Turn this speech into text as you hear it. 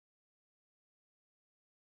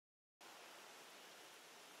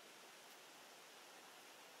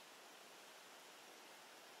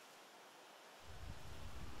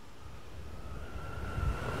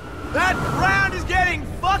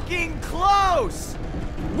close!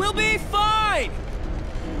 We'll be fine!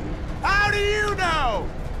 How do you know?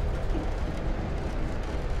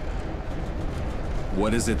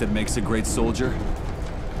 What is it that makes a great soldier?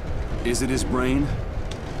 Is it his brain?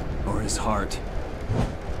 Or his heart?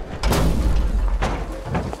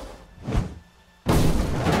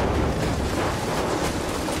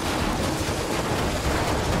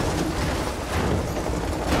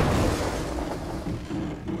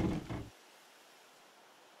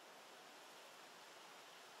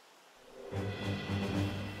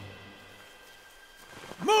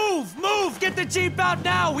 Move! Get the Jeep out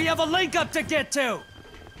now! We have a link-up to get to!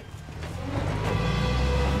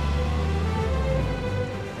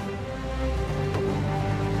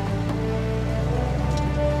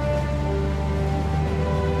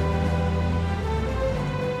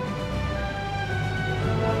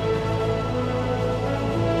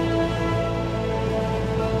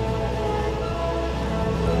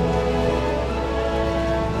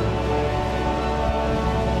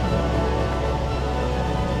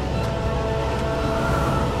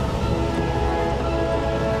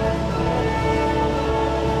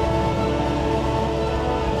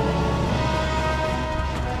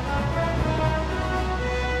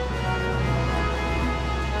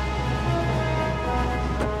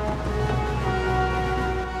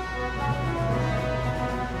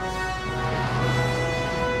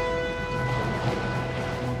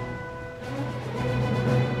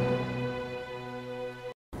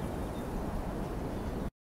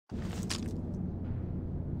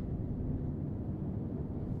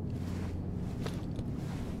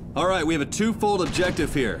 Alright, we have a twofold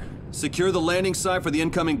objective here. Secure the landing site for the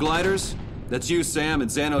incoming gliders. That's you, Sam,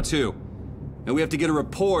 and Xano too. And we have to get a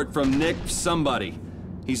report from Nick somebody.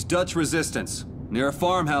 He's Dutch resistance, near a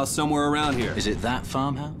farmhouse somewhere around here. Is it that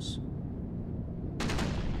farmhouse?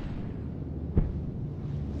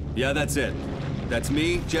 Yeah, that's it. That's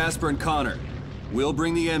me, Jasper, and Connor. We'll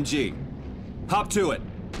bring the MG. Hop to it.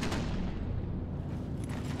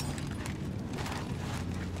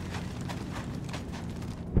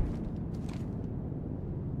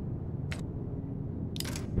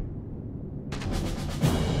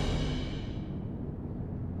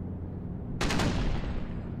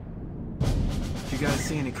 If you guys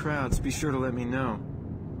see any crowds, be sure to let me know.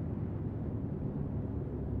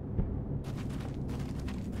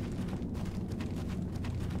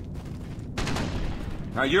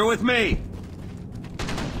 Alright, you're with me!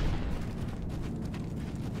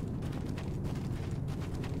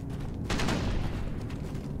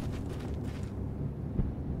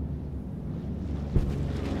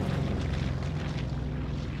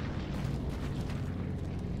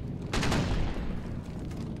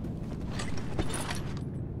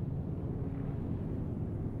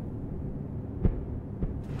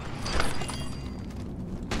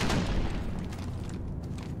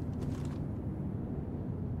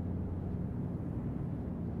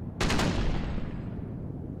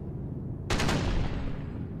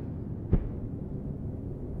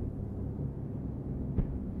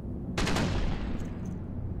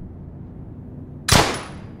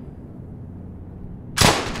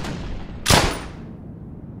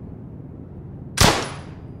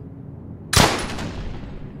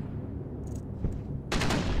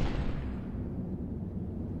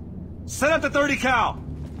 Set up the 30 cal!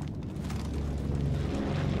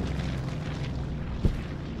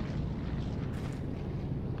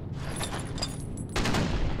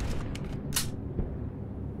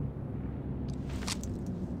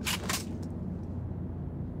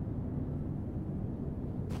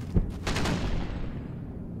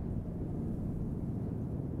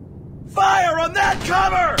 Fire on that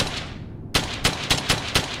cover!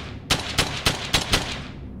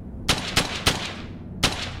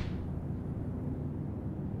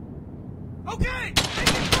 Okay, make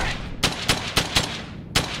it quick!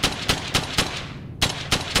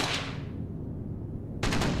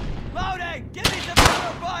 Loading! Give me some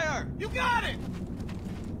cover fire! You got it!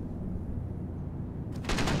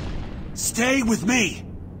 Stay with me!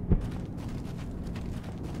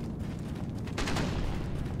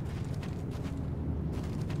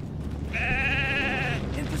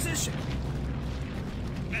 In position.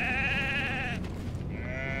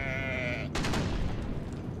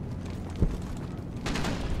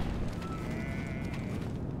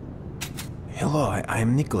 Hello, I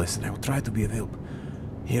am Nicholas and I will try to be of help.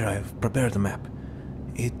 Here I have prepared a map.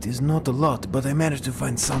 It is not a lot, but I managed to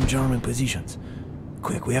find some German positions.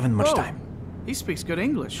 Quick, we haven't much time. He speaks good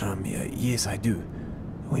English. Yes, I do.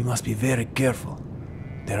 We must be very careful.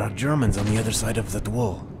 There are Germans on the other side of that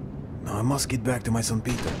wall. Now I must get back to my son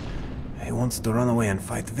Peter. He wants to run away and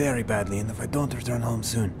fight very badly, and if I don't return home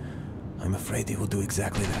soon, I'm afraid he will do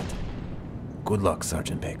exactly that. Good luck,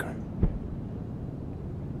 Sergeant Baker.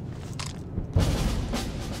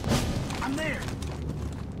 I'm there!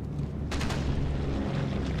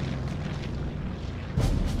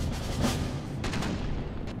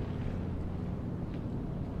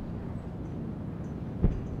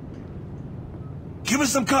 Give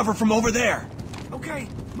us some cover from over there! Okay,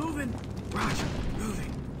 moving. Roger,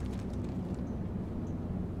 moving.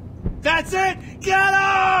 That's it! Get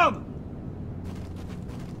him!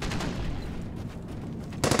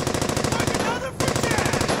 Like another for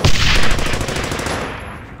Jack!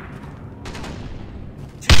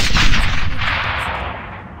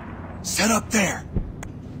 Set up there!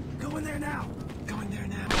 Going there now. Going there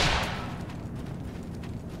now.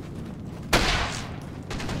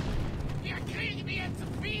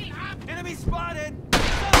 Enemy spotted!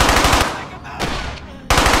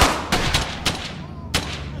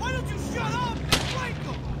 Why don't you shut up and flank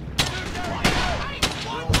them?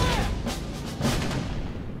 One left!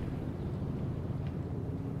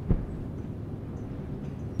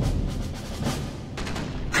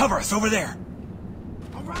 Cover us over there!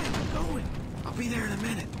 All right, I'm going. I'll be there in a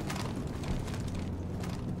minute.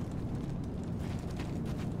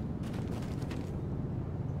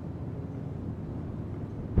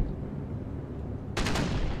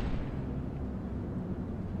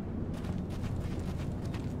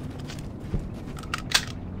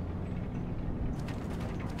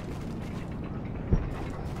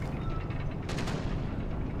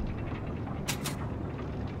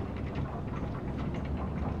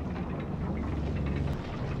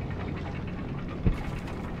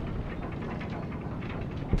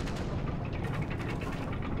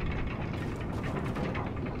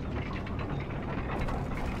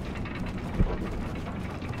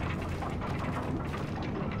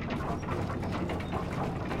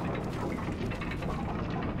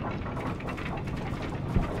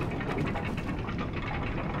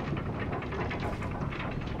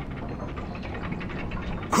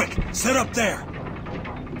 Quick, set up there!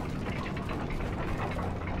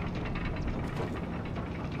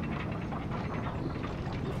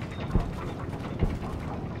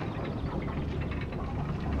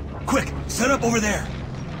 Quick, set up over there!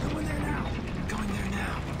 Going there now. Going there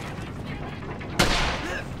now.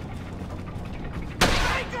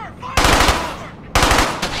 Baker, fire!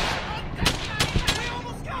 We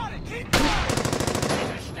almost got it. Keep going.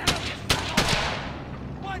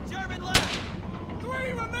 One German left.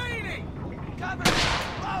 3 remaining. Cover.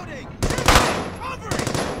 Loading. Covering.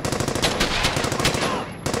 Wake up.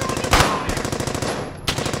 You're under fire.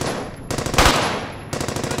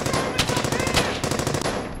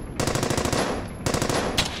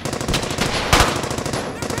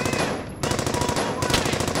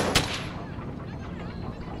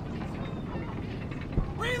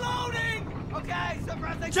 Reloading! Okay,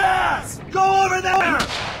 suppressing. Jazz! Go over there!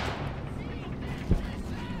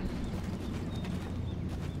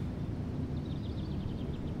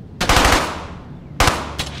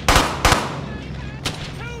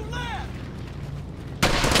 Two left!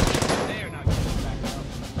 They're not getting back up.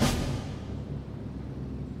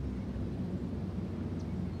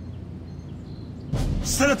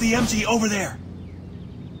 Set up the MG over there!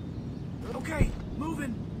 Okay,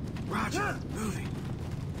 moving. Roger, moving.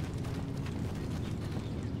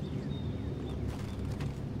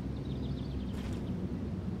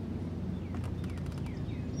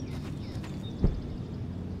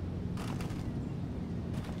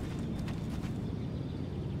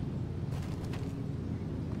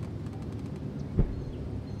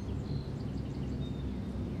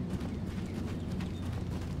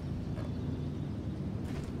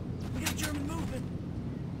 We got German movement.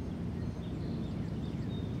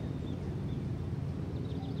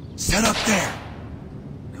 Set up there!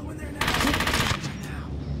 Going there now. Now.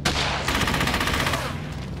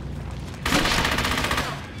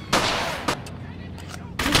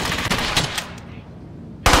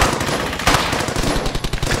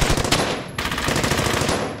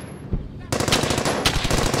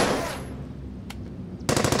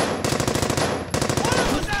 One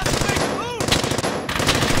of us has to make a move!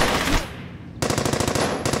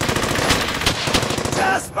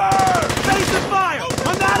 Jasper! Face the fire!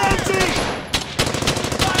 On that MG!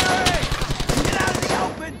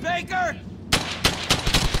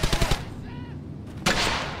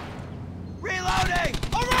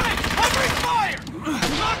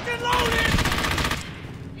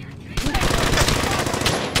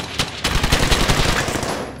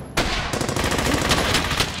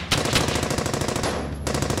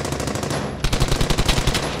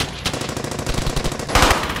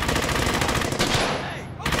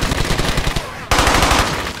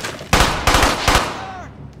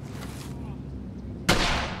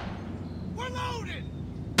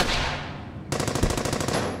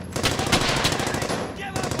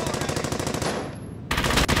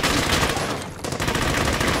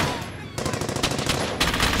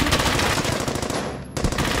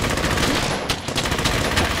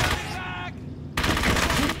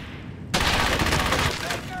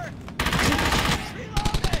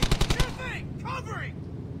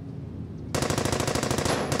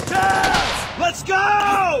 Let's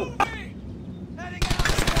go!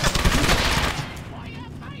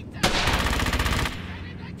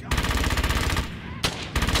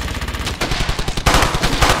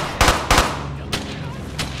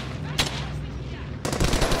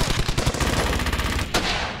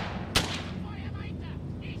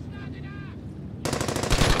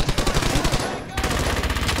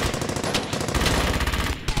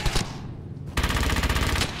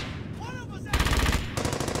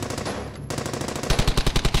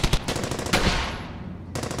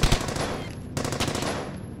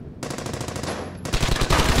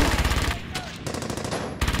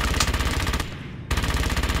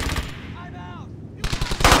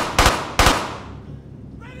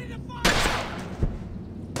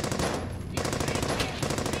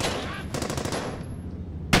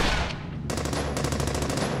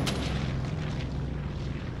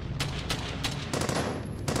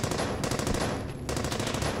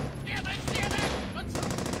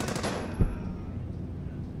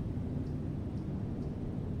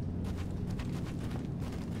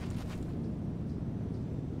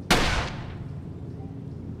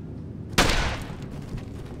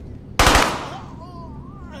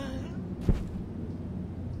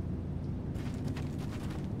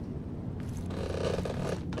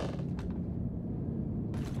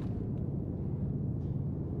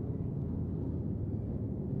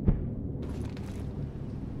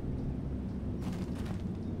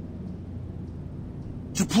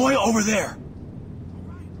 Deploy over there!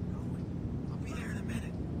 Alright, I'm going. I'll be there in a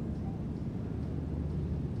minute.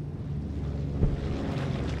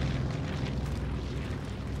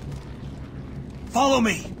 Follow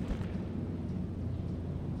me!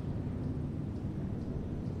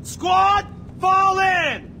 Squad, fall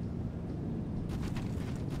in!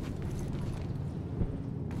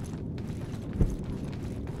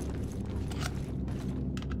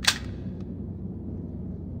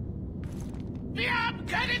 Wir haben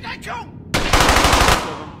keine Deckung!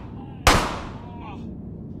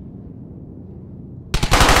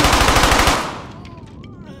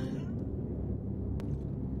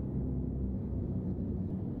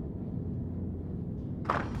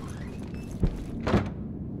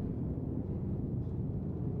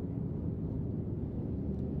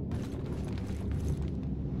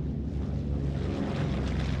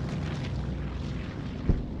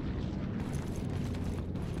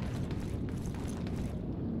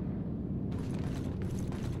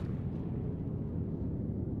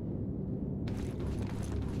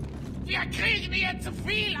 Wir kriegen hier zu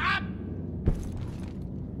viel ab!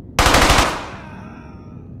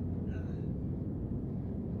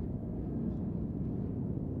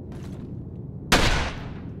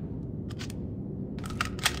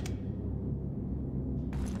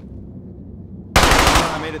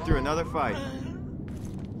 I made it through another fight.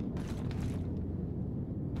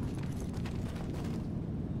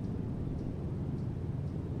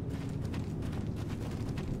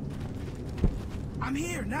 I'm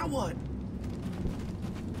here, now what?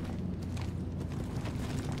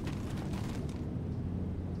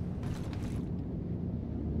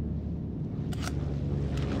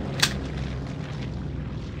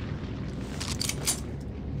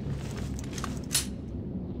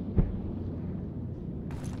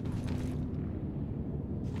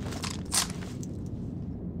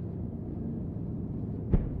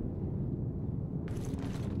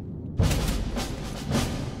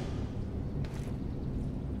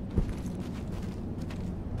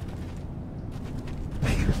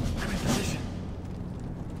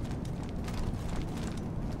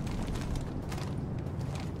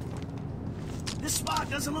 This spot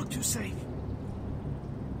doesn't look too safe.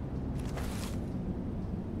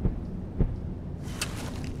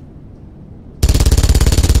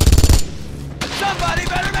 Somebody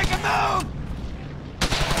better make a move!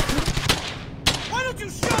 Why don't you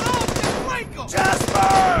shut up and flank them?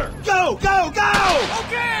 Jasper! Go, go, go!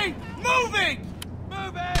 Okay, moving!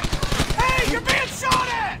 Moving! Hey, you're being shot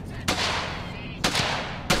at!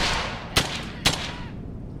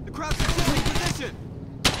 The crowd's still in position!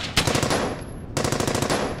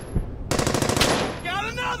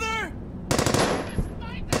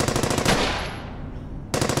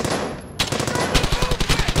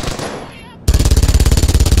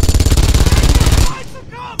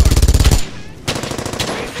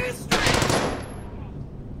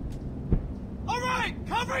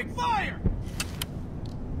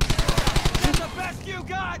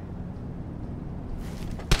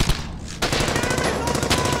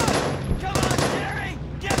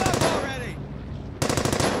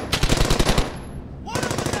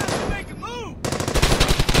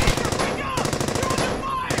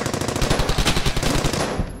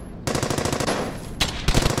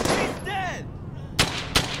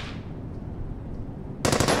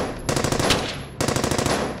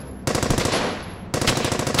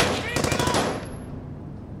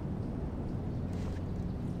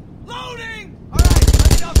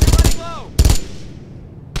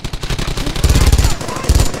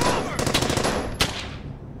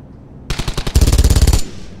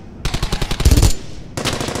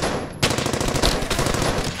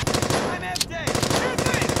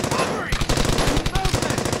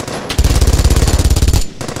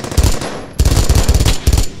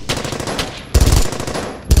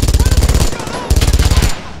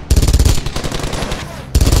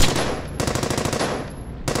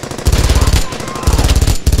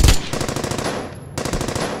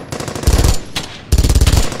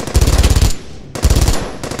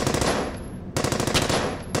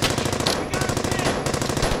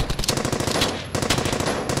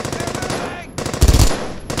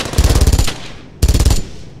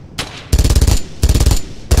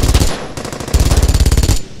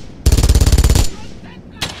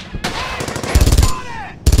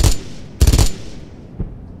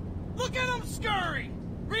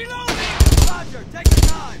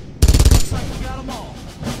 them all.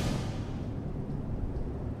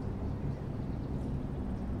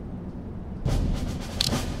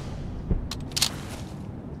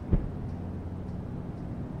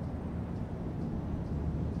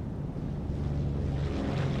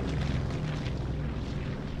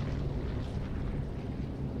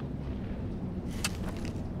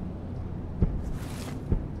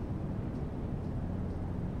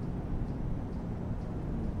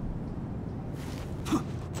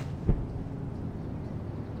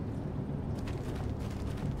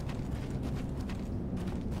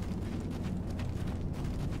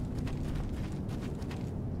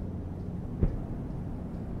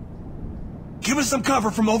 Give us some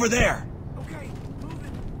cover from over there! Okay,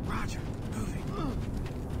 moving. Roger, moving.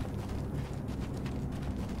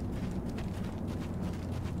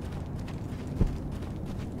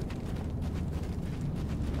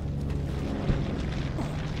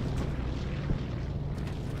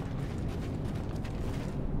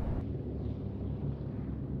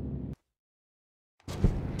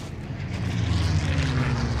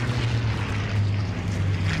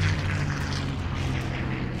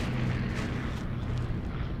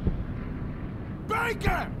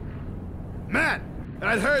 Man,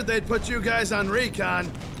 I'd heard they'd put you guys on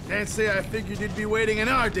recon. Can't say I figured you'd be waiting in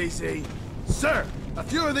our DC. Sir, a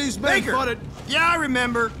few of these men Baker! fought it. Yeah, I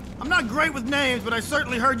remember. I'm not great with names, but I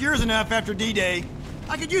certainly heard yours enough after D-Day.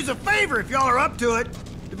 I could use a favor if y'all are up to it.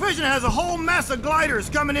 Division has a whole mess of gliders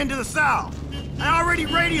coming into the south. I already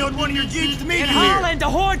radioed one of your jeeps to meet In you here. Holland, the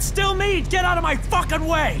horde still meet! Get out of my fucking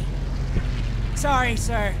way! Sorry,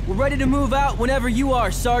 sir. We're ready to move out whenever you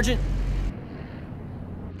are, Sergeant.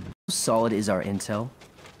 How solid is our intel?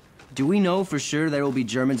 Do we know for sure there will be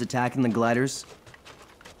Germans attacking the gliders?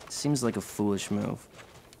 Seems like a foolish move.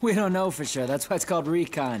 We don't know for sure. That's why it's called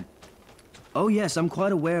recon. Oh yes, I'm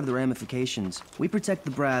quite aware of the ramifications. We protect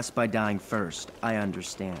the brass by dying first. I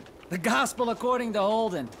understand. The gospel according to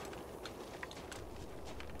Holden.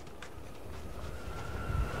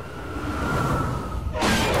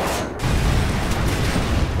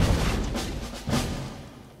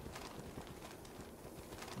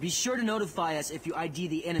 Be sure to notify us if you ID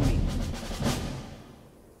the enemy.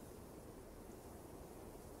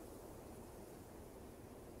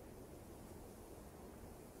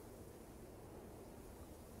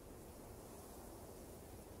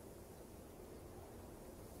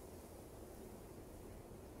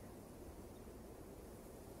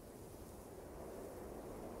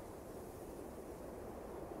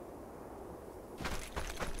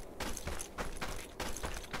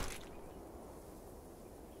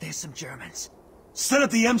 There's some Germans. Set up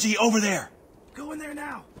the MG over there! Go in there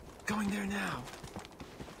now. Going there now.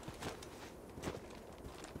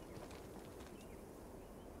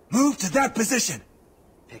 Move to that position!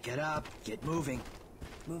 Pick it up. Get moving.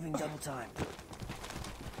 Moving double time.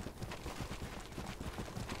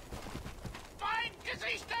 Find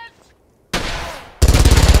resistance!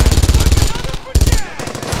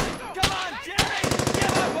 Come on, Jerry!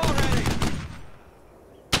 Give up already!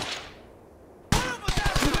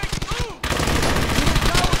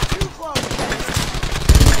 Too close!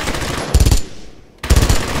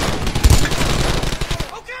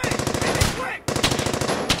 Okay! Hit it quick!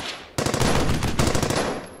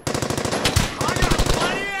 I got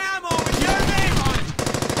plenty of ammo with your name on it!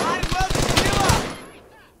 Might as well just give up!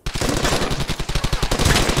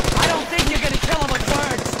 I don't think you're gonna kill him with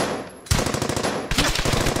words!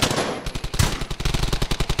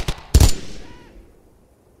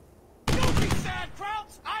 Don't be sad,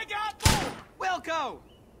 Krauts! I got more! Wilco!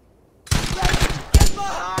 Get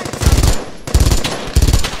behind!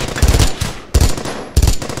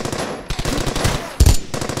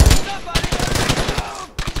 Somebody!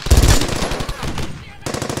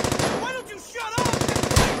 Why don't you shut up?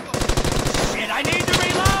 Shit, I need to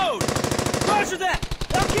reload! Roger that!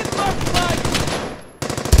 Now get them occupied!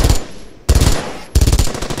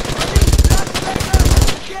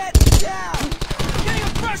 Get down! Getting a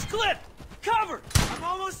fresh clip! Cover! I'm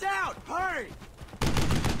almost out! Hurry!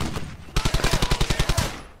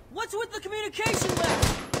 What's with the communication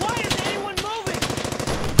left? Why isn't anyone moving?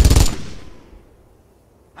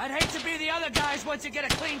 I'd hate to be the other guys once you get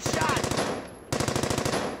a clean shot!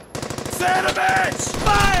 Sentiments!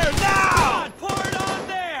 Fire now! Come on, pour it on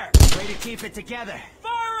there! Way to keep it together.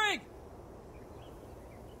 Firing!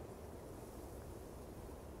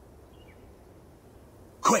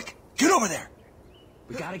 Quick, get over there!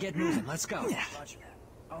 We gotta get moving. Let's go. Yeah. Roger that.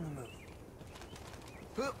 On the move.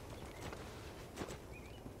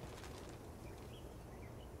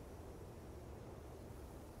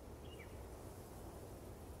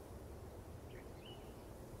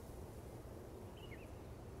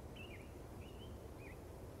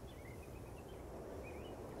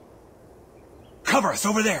 Cover us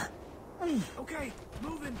over there. Okay,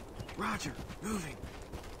 moving. Roger, moving.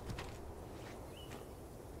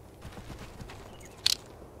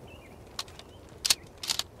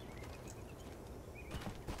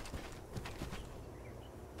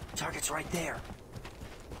 Target's right there.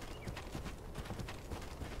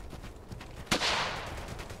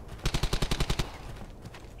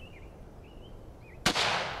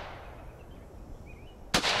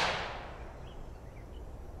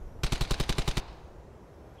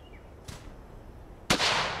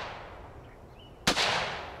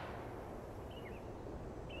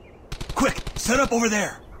 Quick, set up over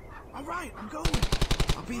there. All right, I'm going.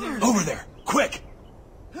 I'll be there. Over there, quick.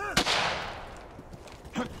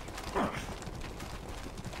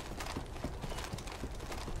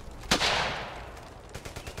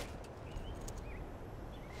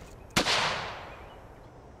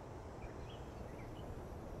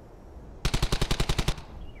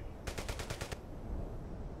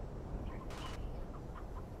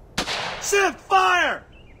 Shift fire!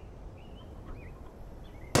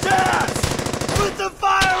 Dad! Put the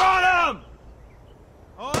fire on him!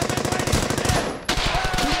 Oh, I've been waiting for this!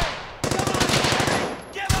 Hey! Come on, hey!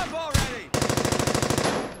 Give up already!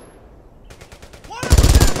 What are we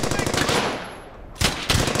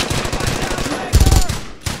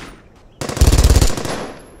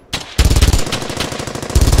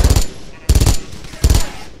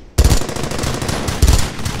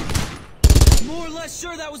doing? More or less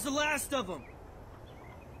sure that was the last of them.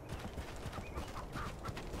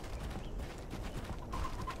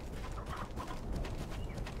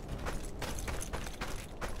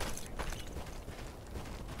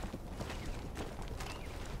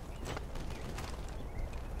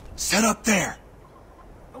 Set up there.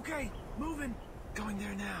 Okay, moving. Going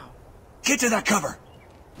there now. Get to that cover.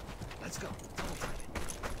 Let's go. Double time it.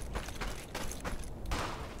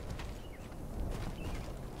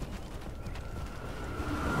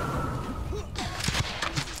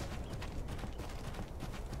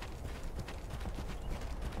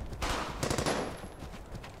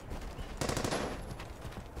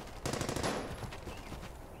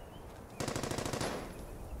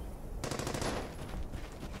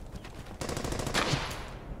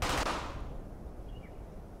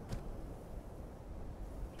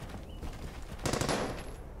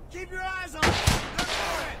 Keep your eyes on it! They're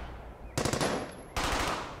moving!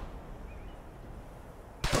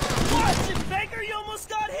 Watch it, Baker! You almost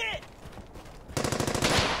got hit!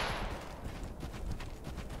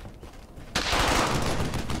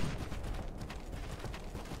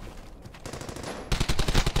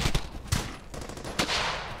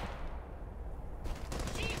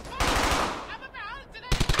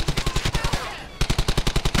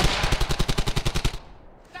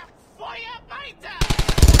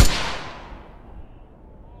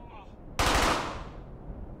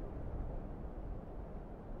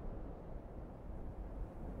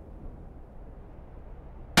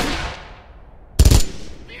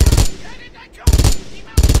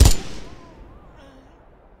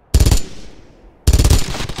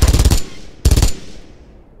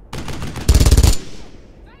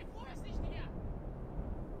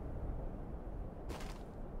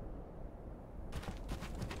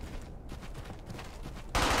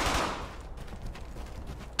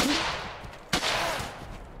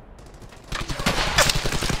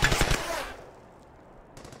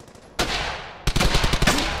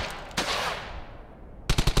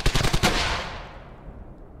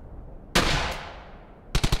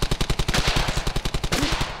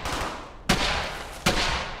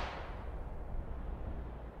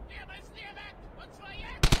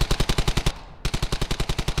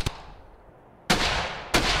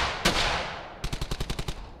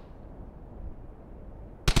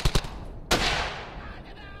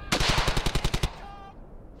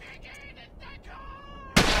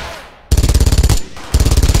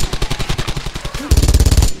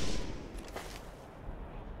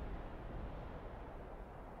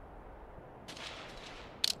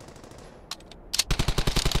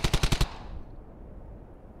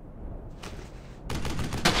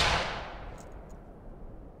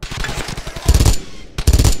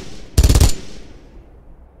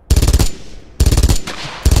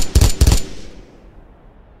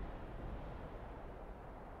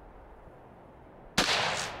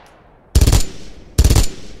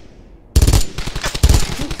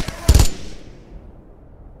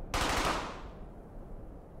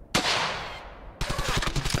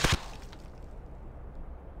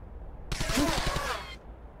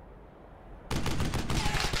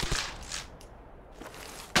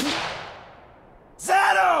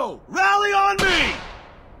 Rally on me!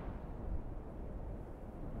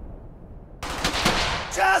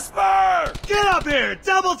 Jasper! Get up here!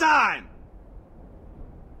 Double time!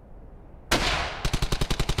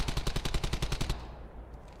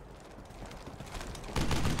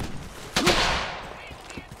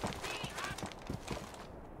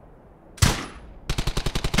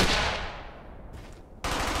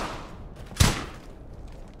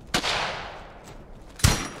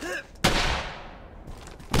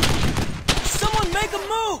 Someone make a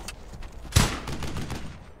move!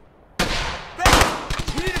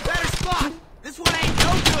 You need a better spot! This one ain't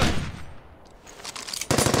no good!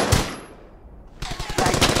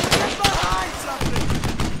 Hey, get behind something!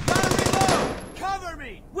 Gotta reload! Cover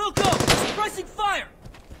me! Wilco! Suppressing fire!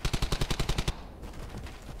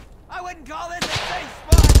 I wouldn't call this a safe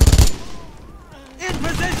spot! In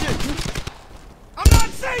position! I'm not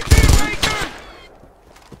safe here, Ranger!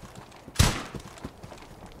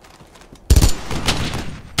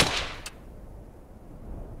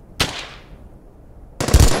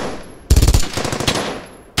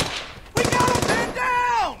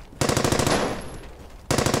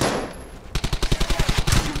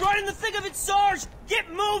 In the thick of it, Sarge!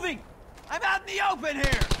 Get moving! I'm out in the open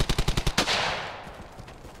here!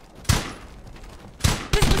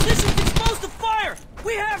 This position's exposed to fire!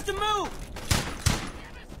 We have to move!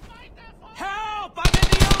 Help! I'm in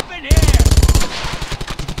the open here!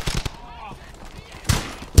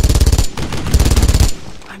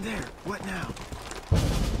 I'm there. What now?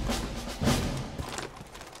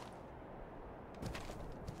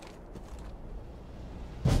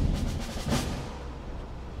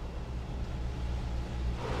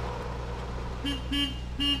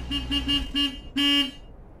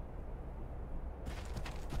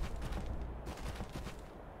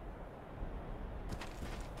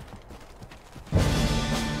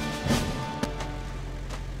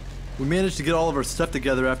 We managed to get all of our stuff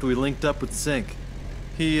together after we linked up with Sync.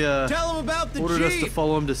 He, Tell him about the ordered us Jeep! to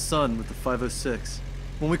follow him to Sun with the 506.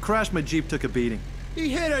 When we crashed, my Jeep took a beating. He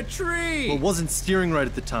hit a tree! Well, it wasn't steering right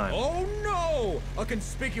at the time. Oh no! A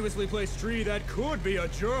conspicuously placed tree that could be a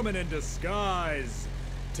German in disguise.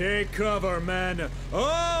 Take cover, men.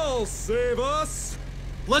 I'll save us!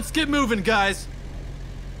 Let's get moving, guys!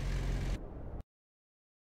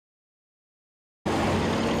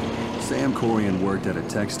 Sam Corian worked at a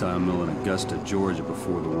textile mill in Augusta, Georgia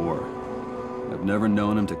before the war. I've never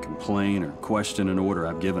known him to complain or question an order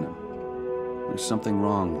I've given him. There's something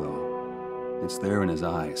wrong, though. It's there in his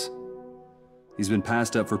eyes. He's been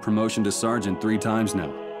passed up for promotion to sergeant 3 times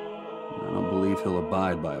now. I don't believe he'll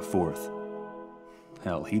abide by a 4th.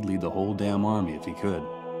 Hell, he'd lead the whole damn army if he could.